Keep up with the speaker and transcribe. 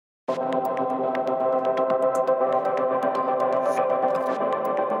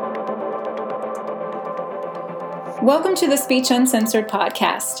Welcome to the Speech Uncensored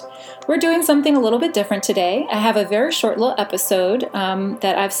podcast. We're doing something a little bit different today. I have a very short little episode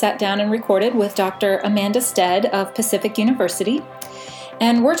that I've sat down and recorded with Dr. Amanda Stead of Pacific University.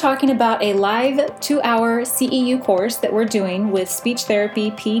 And we're talking about a live 2-hour CEU course that we're doing with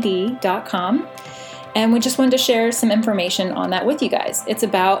speechtherapypd.com. And we just wanted to share some information on that with you guys. It's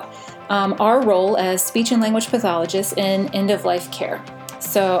about our role as speech and language pathologists in end-of-life care.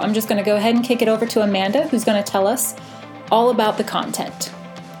 So I'm just going to go ahead and kick it over to Amanda, who's going to tell us all about the content.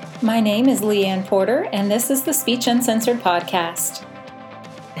 My name is Leanne Porter, and this is the Speech Uncensored podcast.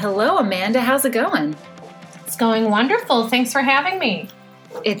 Hello, Amanda. How's it going? It's going wonderful. Thanks for having me.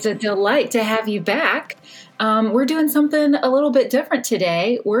 It's a delight to have you back. We're doing something a little bit different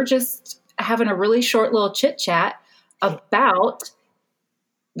today. We're just having a really short little chit-chat about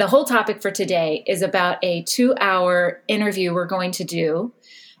the whole topic for today is about a 2-hour interview we're going to do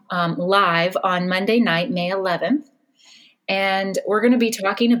live on Monday night, May 11th. And we're going to be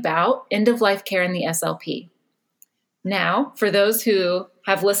talking about end-of-life care in the SLP. Now, for those who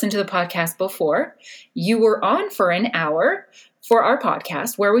have listened to the podcast before, you were on for an hour for our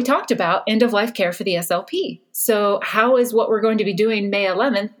podcast where we talked about end-of-life care for the SLP. So how is what we're going to be doing May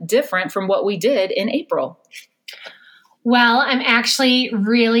 11th different from what we did in April? Well, I'm actually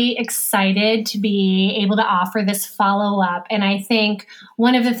really excited to be able to offer this follow-up. And I think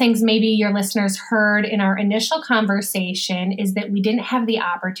one of the things maybe your listeners heard in our initial conversation is that we didn't have the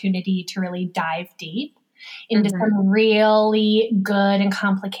opportunity to really dive deep into some really good and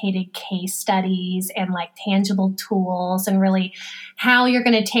complicated case studies and like tangible tools and really how you're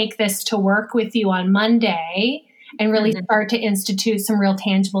going to take this to work with you on Monday and really start to institute some real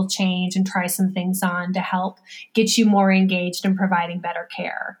tangible change and try some things on to help get you more engaged in providing better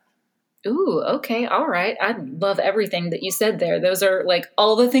care. Ooh, okay. All right. I love everything that you said there. Those are like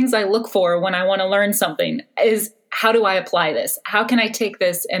all the things I look for when I want to learn something is how do I apply this? How can I take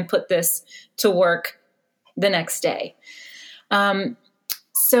this and put this to work the next day?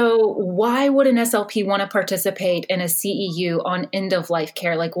 So why would an SLP want to participate in a CEU on end-of-life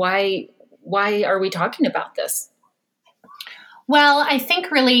care? Like why are we talking about this? Well, I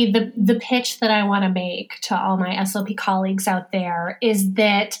think really the pitch that I want to make to all my SLP colleagues out there is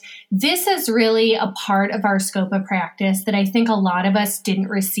that this is really a part of our scope of practice that I think a lot of us didn't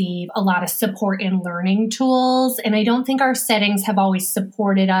receive a lot of support in learning tools. And I don't think our settings have always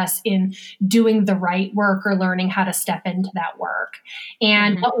supported us in doing the right work or learning how to step into that work.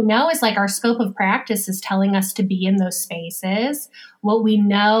 And what we know is like our scope of practice is telling us to be in those spaces. What we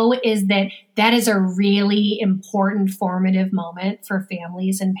know is that that is a really important formative moment for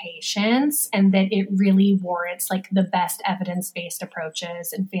families and patients, and that it really warrants like the best evidence-based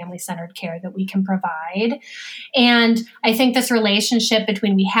approaches and family-centered care that we can provide. And I think this relationship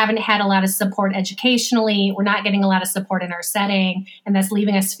between we haven't had a lot of support educationally, we're not getting a lot of support in our setting, and that's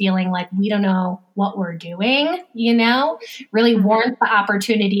leaving us feeling like we don't know what we're doing, really warrants the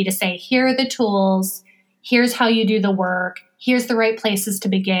opportunity to say, here are the tools, here's how you do the work, here's the right places to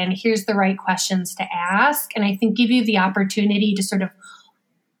begin, here's the right questions to ask. And I think give you the opportunity to sort of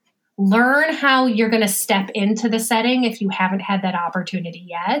learn how you're going to step into the setting if you haven't had that opportunity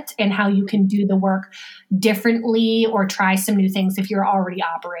yet, and how you can do the work differently or try some new things if you're already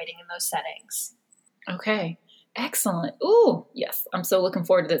operating in those settings. Okay. Excellent. Ooh, yes. I'm so looking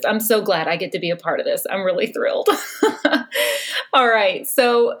forward to this. I'm so glad I get to be a part of this. I'm really thrilled. All right.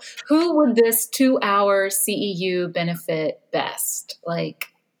 So who would this 2-hour CEU benefit best? Like,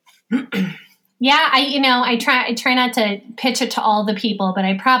 yeah, I try not to pitch it to all the people, but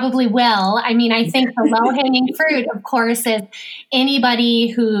I probably will. I mean, I think the low-hanging fruit, of course, is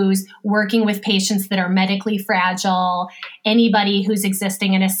anybody who's working with patients that are medically fragile, anybody who's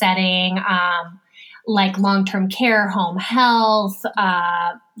existing in a setting, like long-term care, home health,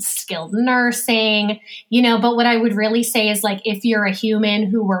 skilled nursing, but what I would really say is like, if you're a human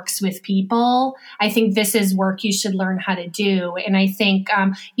who works with people, I think this is work you should learn how to do. And I think,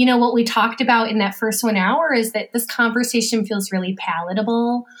 what we talked about in that first 1 hour is that this conversation feels really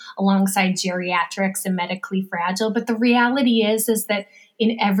palatable alongside geriatrics and medically fragile. But the reality is that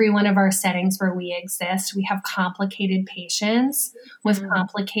in every one of our settings where we exist, we have complicated patients with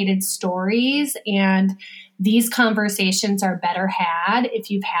complicated stories. And these conversations are better had if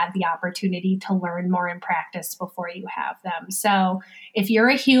you've had the opportunity to learn more in practice before you have them. So if you're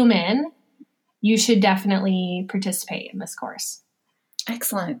a human, you should definitely participate in this course.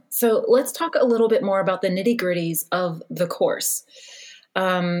 Excellent. So let's talk a little bit more about the nitty-gritties of the course.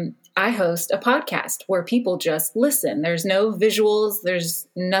 I host a podcast where people just listen. There's no visuals. There's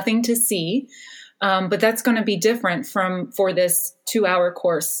nothing to see. But that's going to be different for this 2-hour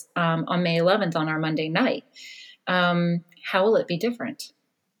course on May 11th on our Monday night. how will it be different?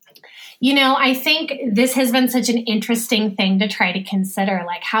 I think this has been such an interesting thing to try to consider.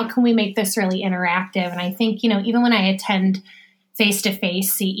 Like, how can we make this really interactive? And I think, even when I attend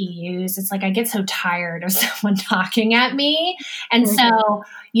face-to-face CEUs, it's like I get so tired of someone talking at me. And so,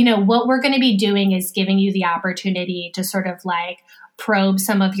 what we're going to be doing is giving you the opportunity to sort of like probe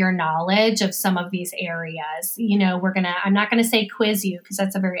some of your knowledge of some of these areas. I'm not going to say quiz you because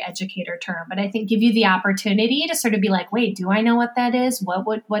that's a very educator term, but I think give you the opportunity to sort of be like, wait, do I know what that is?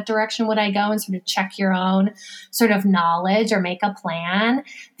 What direction would I go? And sort of check your own sort of knowledge or make a plan.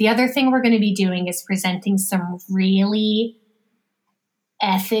 The other thing we're going to be doing is presenting some really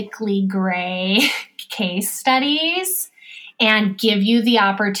ethically gray case studies and give you the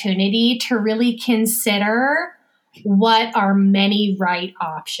opportunity to really consider what are many right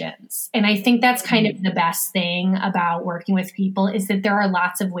options. And I think that's kind of the best thing about working with people is that there are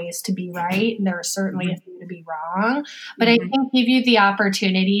lots of ways to be right. And there are certainly a few to be wrong. But I think give you the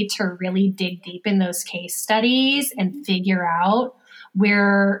opportunity to really dig deep in those case studies and figure out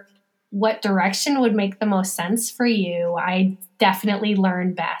what direction would make the most sense for you. I definitely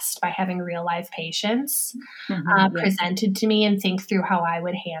learn best by having real life patients presented to me and think through how I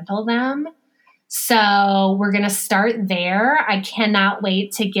would handle them. So we're going to start there. I cannot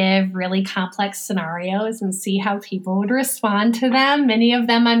wait to give really complex scenarios and see how people would respond to them. Many of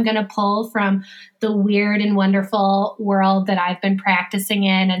them I'm going to pull from the weird and wonderful world that I've been practicing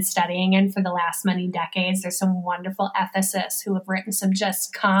in and studying in for the last many decades. There's some wonderful ethicists who have written some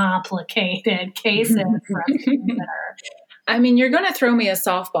just complicated cases for us to consider. I mean, you're going to throw me a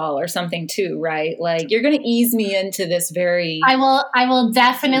softball or something too, right? Like you're going to ease me into this very... I will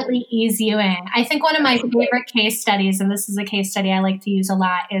definitely ease you in. I think one of my favorite case studies, and this is a case study I like to use a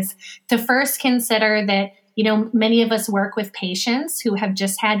lot, is to first consider that, many of us work with patients who have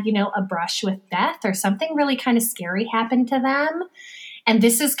just had, a brush with death or something really kind of scary happened to them. And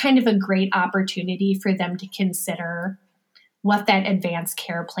this is kind of a great opportunity for them to consider what that advanced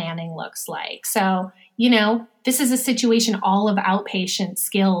care planning looks like. So, this is a situation all of outpatient,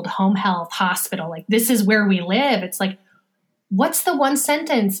 skilled, home health, hospital. Like this is where we live. It's like, what's the one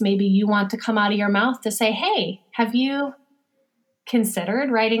sentence maybe you want to come out of your mouth to say, hey, have you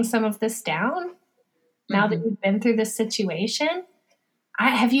considered writing some of this down now that you've been through this situation?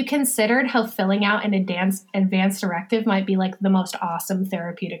 Have you considered how filling out an advanced directive might be like the most awesome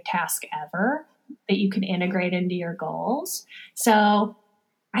therapeutic task ever that you can integrate into your goals? So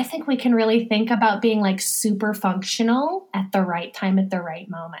I think we can really think about being like super functional at the right time, at the right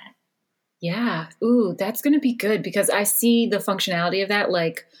moment. Yeah. Ooh, that's going to be good because I see the functionality of that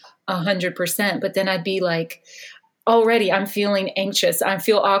like 100%, but then I'd be like, already I'm feeling anxious. I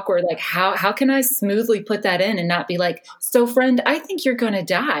feel awkward. Like how can I smoothly put that in and not be like, so friend, I think you're going to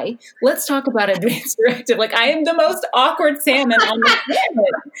die. Let's talk about advanced directive. Like I am the most awkward salmon on the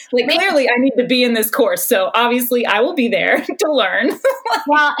planet. Like clearly I need to be in this course. So obviously I will be there to learn.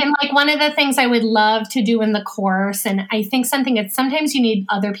 Well, and like one of the things I would love to do in the course, and I think sometimes you need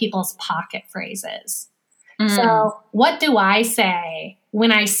other people's pocket phrases. So what do I say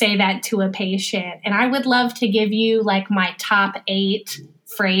when I say that to a patient? And I would love to give you like my top 8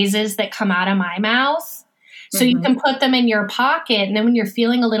 phrases that come out of my mouth. So you can put them in your pocket. And then when you're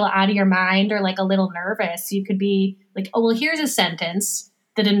feeling a little out of your mind or like a little nervous, you could be like, oh, well, here's a sentence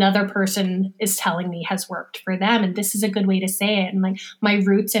that another person is telling me has worked for them. And this is a good way to say it. And like my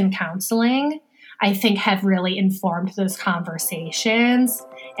roots in counseling, I think have really informed those conversations.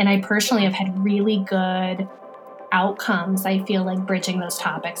 And I personally have had really good outcomes, I feel like bridging those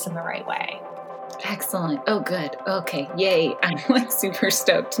topics in the right way. Excellent. Oh, good. Okay. Yay. I'm like super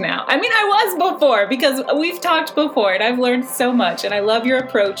stoked now. I mean, I was before because we've talked before and I've learned so much and I love your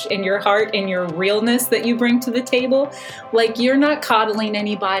approach and your heart and your realness that you bring to the table. Like you're not coddling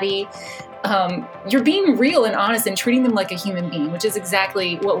anybody. You're being real and honest and treating them like a human being, which is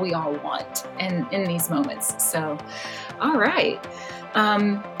exactly what we all want in these moments. So, all right.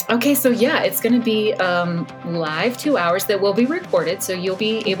 Okay, so yeah, it's going to be live 2 hours that will be recorded, so you'll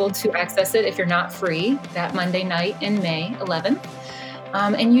be able to access it if you're not free that Monday night in May 11th.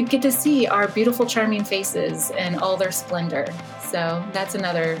 And you get to see our beautiful, charming faces and all their splendor. So that's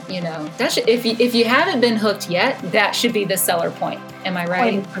another, that should, if you haven't been hooked yet, that should be the seller point. Am I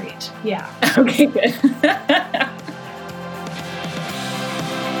right? Great. Yeah. Okay, good.